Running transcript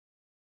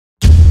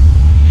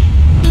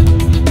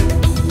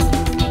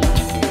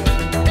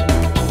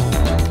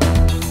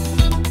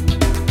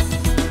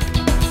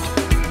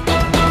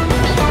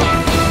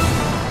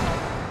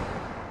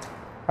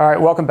All right,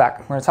 welcome back.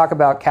 We're going to talk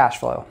about cash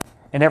flow.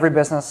 In every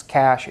business,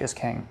 cash is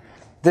king.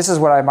 This is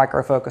what I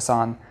micro-focus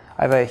on.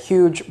 I have a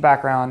huge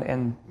background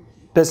in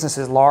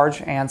businesses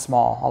large and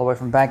small, all the way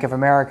from Bank of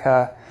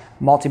America,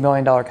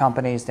 multi-million-dollar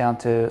companies, down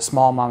to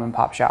small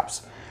mom-and-pop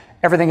shops.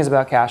 Everything is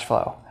about cash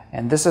flow.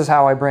 And this is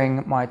how I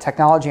bring my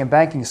technology and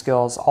banking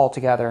skills all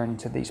together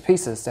into these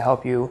pieces to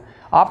help you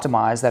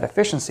optimize that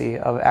efficiency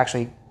of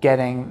actually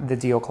getting the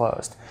deal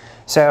closed.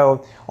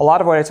 So a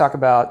lot of what I talk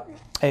about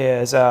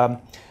is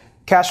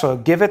cash flow.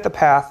 Give it the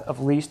path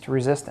of least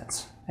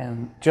resistance.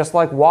 And just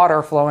like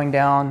water flowing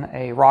down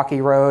a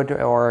rocky road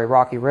or a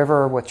rocky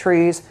river with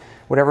trees,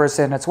 whatever is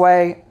in its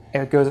way,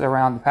 it goes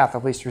around the path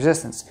of least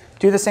resistance.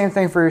 Do the same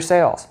thing for your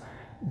sales.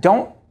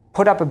 Don't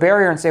put up a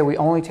barrier and say, we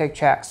only take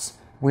checks.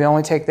 We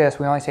only take this,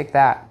 we only take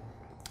that.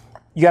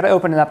 You got to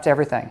open it up to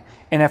everything.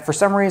 And if for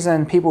some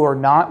reason people are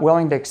not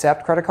willing to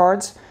accept credit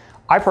cards,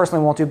 I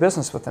personally won't do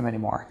business with them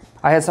anymore.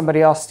 I had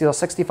somebody else steal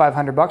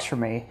 $6,500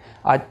 from me.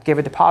 I gave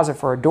a deposit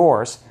for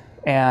doors,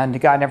 and the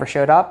guy never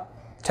showed up.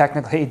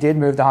 Technically, he did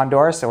move to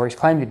Honduras, or he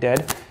claimed he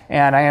did,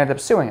 and I ended up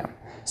suing him.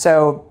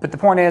 So, but the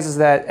point is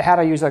that had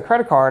I used a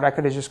credit card, I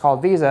could have just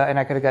called Visa, and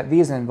I could have got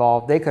Visa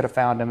involved. They could have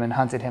found him and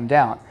hunted him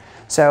down.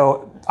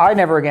 So I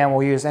never again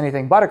will use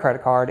anything but a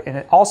credit card, and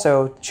it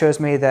also shows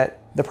me that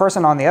the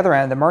person on the other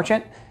end, the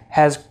merchant,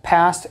 has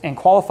passed and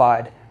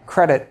qualified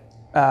credit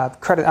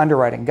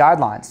underwriting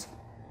guidelines.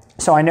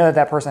 So I know that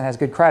that person has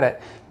good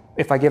credit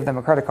if I give them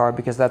a credit card,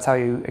 because that's how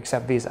you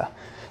accept Visa.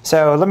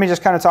 So let me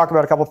just kind of talk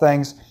about a couple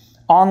things.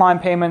 Online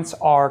payments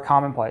are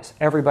commonplace.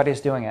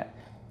 Everybody's doing it.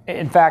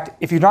 In fact,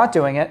 if you're not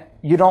doing it,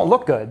 you don't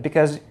look good,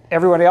 because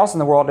everybody else in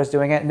the world is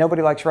doing it.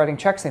 Nobody likes writing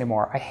checks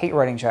anymore. I hate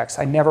writing checks.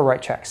 I never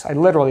write checks. I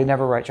literally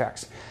never write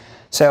checks.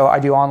 So I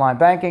do online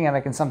banking, and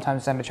I can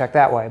sometimes send a check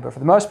that way. But for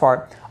the most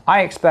part,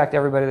 I expect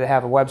everybody to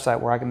have a website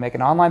where I can make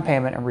an online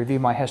payment and review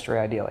my history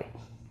ideally.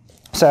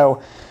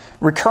 So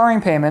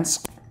recurring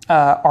payments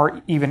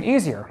are even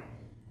easier.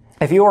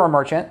 If you are a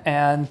merchant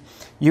and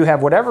you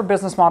have whatever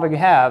business model you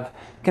have,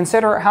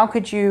 consider how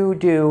could you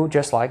do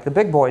just like the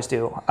big boys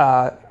do,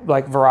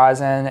 like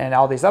Verizon and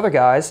all these other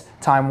guys,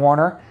 Time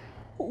Warner.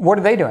 What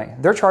are they doing?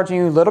 They're charging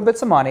you little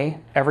bits of money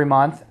every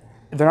month.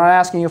 They're not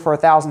asking you for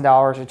 $1,000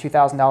 or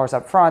 $2,000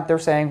 up front. They're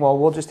saying, well,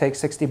 we'll just take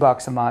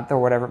 $60 a month or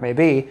whatever it may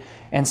be.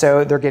 And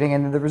so they're getting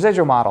into the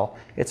residual model.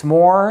 It's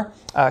more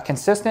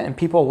consistent, and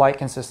people like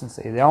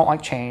consistency. They don't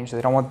like change.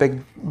 They don't want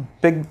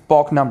big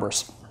bulk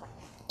numbers.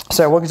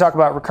 So we can talk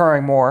about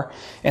recurring more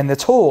and the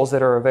tools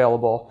that are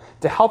available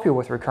to help you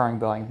with recurring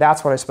billing.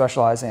 That's what I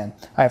specialize in.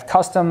 I have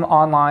custom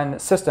online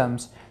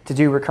systems to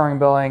do recurring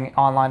billing,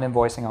 online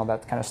invoicing, all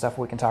that kind of stuff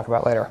we can talk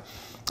about later.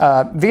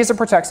 Visa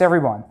protects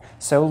everyone,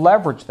 so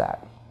leverage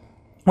that.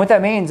 What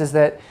that means is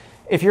that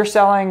if you're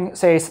selling,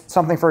 say,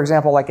 something, for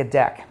example, like a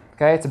deck,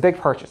 okay, it's a big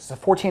purchase, it's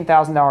a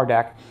 $14,000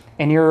 deck,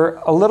 and you're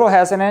a little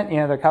hesitant,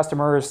 the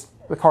customers,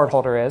 the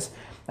cardholder is,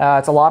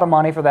 it's a lot of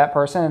money for that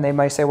person, and they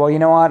may say, well, you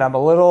know what, I'm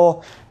a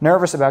little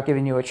nervous about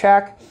giving you a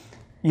check.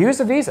 Use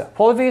a Visa.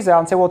 Pull a Visa out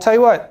and say, well, tell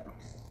you what,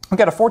 we've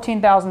got a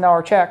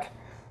 $14,000 check.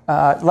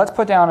 Let's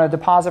put down a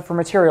deposit for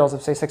materials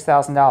of, say,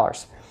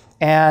 $6,000.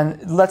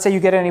 And let's say you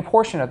get any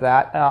portion of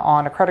that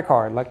on a credit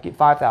card, like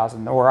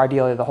 $5,000, or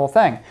ideally the whole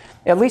thing.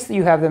 At least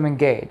you have them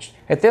engaged.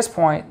 At this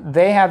point,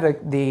 they have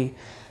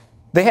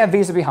they have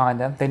Visa behind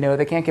them. They know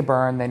they can't get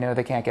burned. They know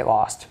they can't get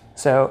lost.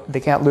 So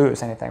they can't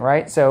lose anything,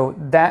 right? So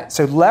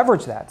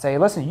leverage that. Say,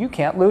 listen, you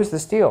can't lose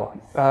this deal.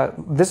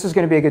 This is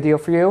going to be a good deal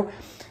for you.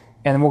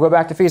 And then we'll go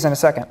back to Visa in a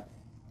second.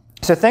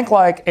 So think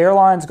like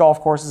airlines, golf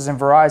courses, and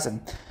Verizon.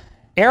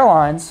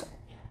 Airlines,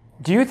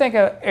 do you think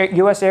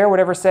US Air would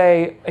ever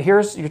say,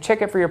 here's your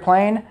ticket for your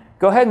plane,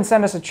 go ahead and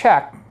send us a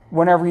check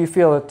whenever you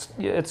feel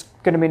it's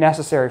going to be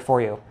necessary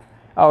for you?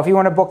 Oh, if you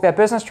want to book that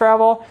business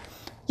travel,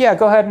 yeah,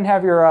 go ahead and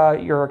have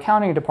your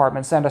accounting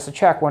department send us a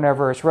check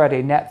whenever it's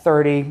ready, net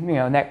 30,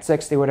 net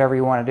 60, whatever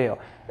you want to do.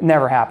 It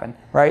never happened,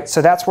 right?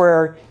 So that's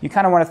where you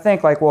kind of want to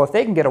think like, well, if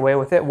they can get away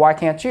with it, why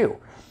can't you?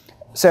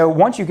 So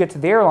once you get to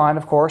the airline,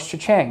 of course,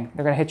 cha-ching,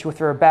 they're going to hit you with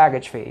their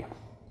baggage fee.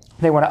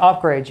 They want to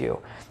upgrade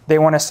you. They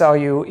want to sell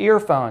you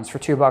earphones for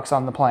 $2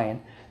 on the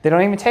plane. They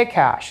don't even take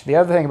cash. The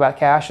other thing about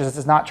cash is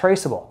it's not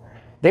traceable.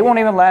 They won't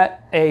even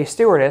let a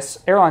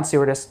airline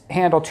stewardess,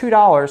 handle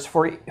 $2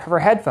 for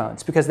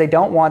headphones, because they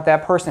don't want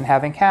that person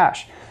having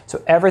cash.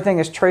 So everything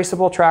is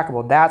traceable,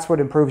 trackable. That's what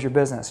improves your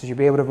business, is you'll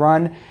be able to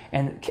run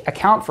and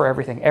account for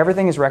everything.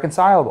 Everything is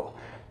reconcilable,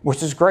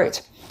 which is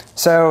great.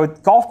 So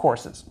golf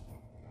courses.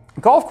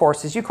 Golf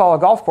courses, you call a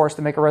golf course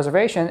to make a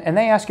reservation, and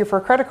they ask you for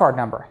a credit card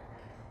number.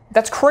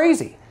 That's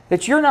crazy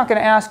that you're not going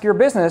to ask your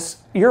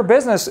business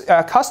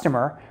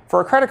customer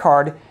for a credit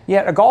card,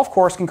 yet a golf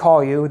course can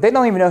call you. They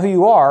don't even know who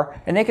you are,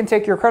 and they can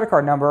take your credit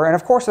card number, and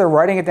of course they're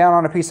writing it down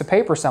on a piece of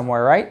paper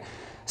somewhere, right?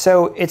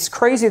 So it's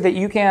crazy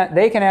that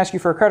they can ask you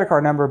for a credit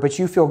card number, but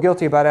you feel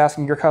guilty about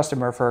asking your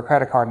customer for a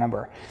credit card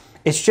number.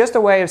 It's just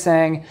a way of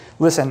saying,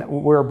 listen,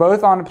 we're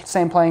both on the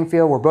same playing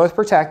field, we're both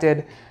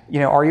protected.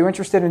 Are you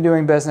interested in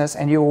doing business?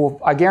 And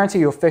I guarantee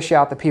you'll fish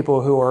out the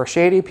people who are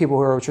shady, people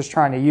who are just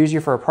trying to use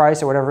you for a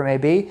price or whatever it may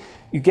be.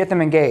 You get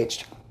them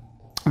engaged.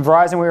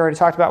 Verizon, we already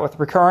talked about with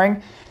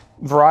recurring.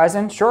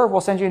 Verizon, sure,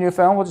 we'll send you a new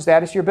phone. We'll just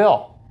add it to your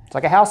bill. It's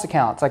like a house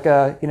account. It's like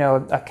a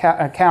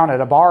account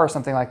at a bar or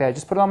something like that.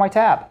 Just put it on my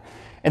tab.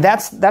 And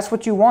that's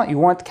what you want. You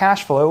want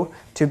cash flow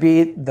to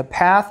be the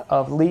path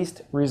of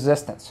least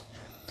resistance.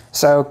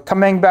 So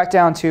coming back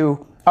down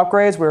to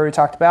upgrades, we already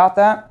talked about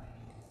that.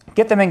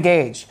 Get them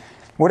engaged,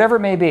 whatever it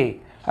may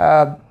be.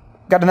 Got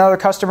another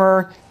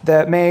customer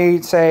that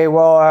may say,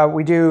 well,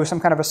 we do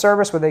some kind of a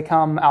service where they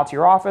come out to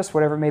your office,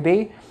 whatever it may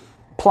be.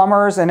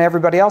 Plumbers and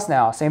everybody else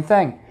now, same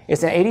thing.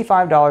 It's an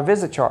 $85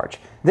 visit charge.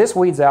 This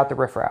weeds out the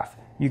riffraff.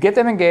 You get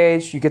them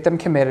engaged, you get them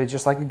committed,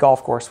 just like a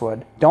golf course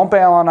would. Don't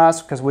bail on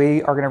us because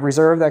we are going to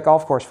reserve that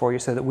golf course for you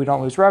so that we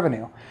don't lose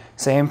revenue.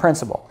 Same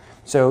principle.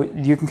 So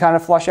you can kind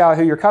of flush out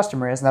who your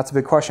customer is, and that's a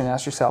big question to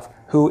ask yourself.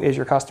 Who is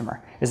your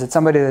customer? Is it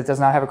somebody that does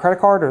not have a credit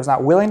card or is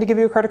not willing to give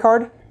you a credit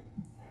card?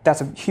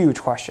 That's a huge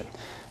question.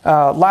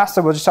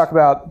 Lastly, we'll just talk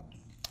about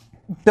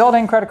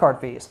building credit card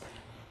fees.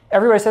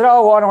 Everybody said,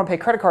 oh, well, I don't want to pay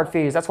credit card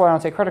fees. That's why I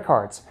don't take credit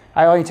cards.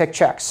 I only take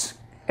checks.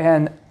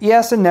 And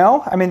yes and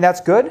no. I mean, that's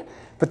good.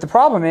 But the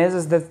problem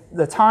is that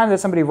the time that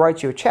somebody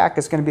writes you a check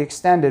is going to be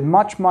extended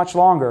much, much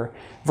longer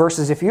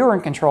versus if you were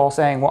in control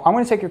saying, well, I'm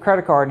going to take your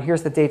credit card and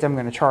here's the date I'm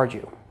going to charge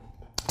you.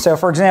 So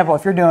for example,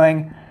 if you're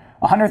doing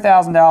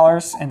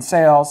 $100,000 in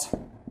sales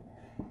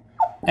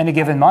in a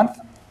given month,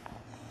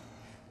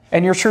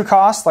 and your true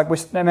cost, like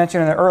I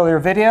mentioned in the earlier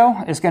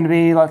video, is going to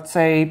be, let's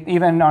say,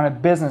 even on a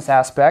business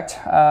aspect,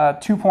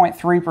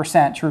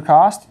 2.3% true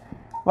cost.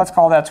 Let's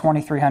call that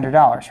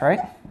 $2,300, right?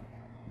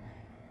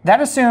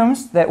 That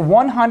assumes that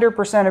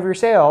 100% of your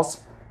sales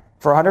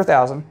for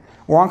 $100,000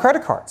 were on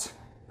credit cards.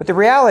 But the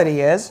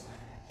reality is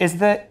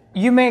that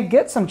you may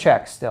get some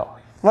checks still.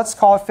 Let's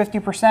call it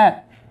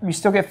 50%. You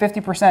still get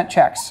 50%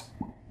 checks.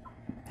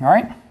 All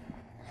right?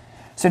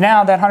 So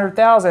now that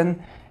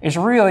 $100,000 is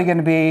really going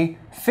to be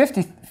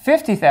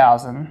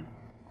 50,000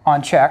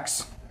 on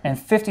checks and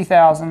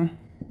 50,000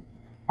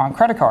 on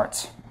credit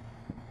cards.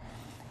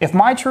 If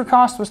my true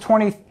cost was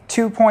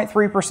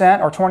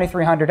 22.3% or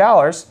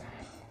 $2,300,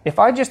 if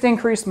I just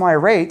increased my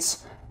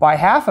rates by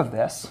half of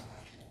this,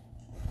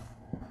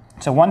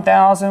 so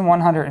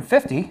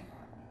 1,150,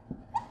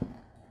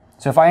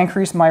 so if I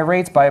increase my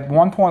rates by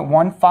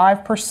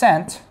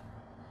 1.15%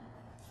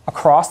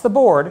 across the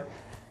board,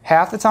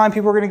 half the time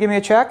people are going to give me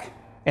a check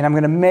and I'm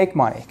going to make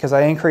money because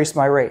I increased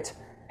my rate.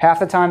 Half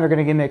the time they're going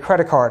to give me a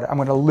credit card, I'm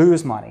going to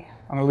lose money.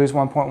 I'm going to lose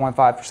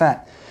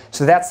 1.15%.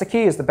 So that's the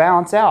key, is to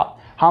balance out.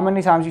 How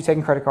many times you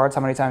taking credit cards,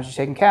 how many times you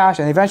taking cash,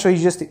 and eventually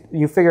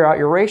you figure out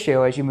your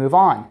ratio as you move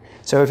on.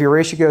 So if your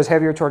ratio goes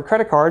heavier toward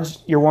credit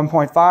cards, your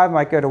 1.5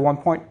 might go to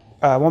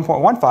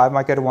 1.15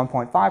 might go to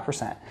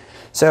 1.5%.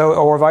 So,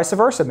 or vice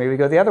versa, maybe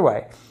go the other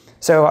way.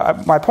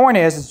 So my point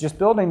is just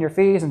building your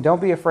fees, and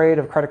don't be afraid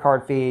of credit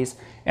card fees,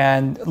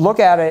 and look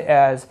at it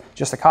as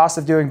just the cost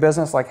of doing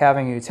business, like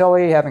having a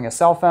utility, having a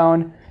cell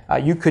phone.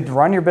 You could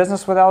run your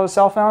business without a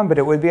cell phone, but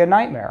it would be a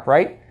nightmare,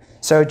 right?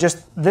 So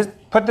just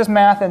put this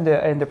math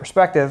into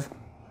perspective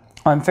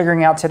on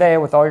figuring out today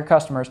with all your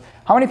customers,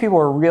 how many people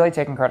are really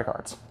taking credit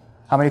cards?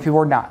 How many people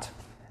are not?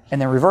 And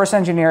then reverse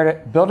engineer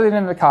it, build it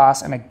into the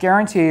cost, and I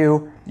guarantee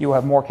you will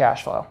have more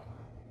cash flow.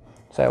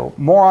 So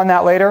more on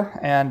that later,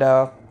 and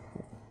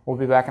we'll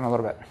be back in a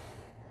little bit.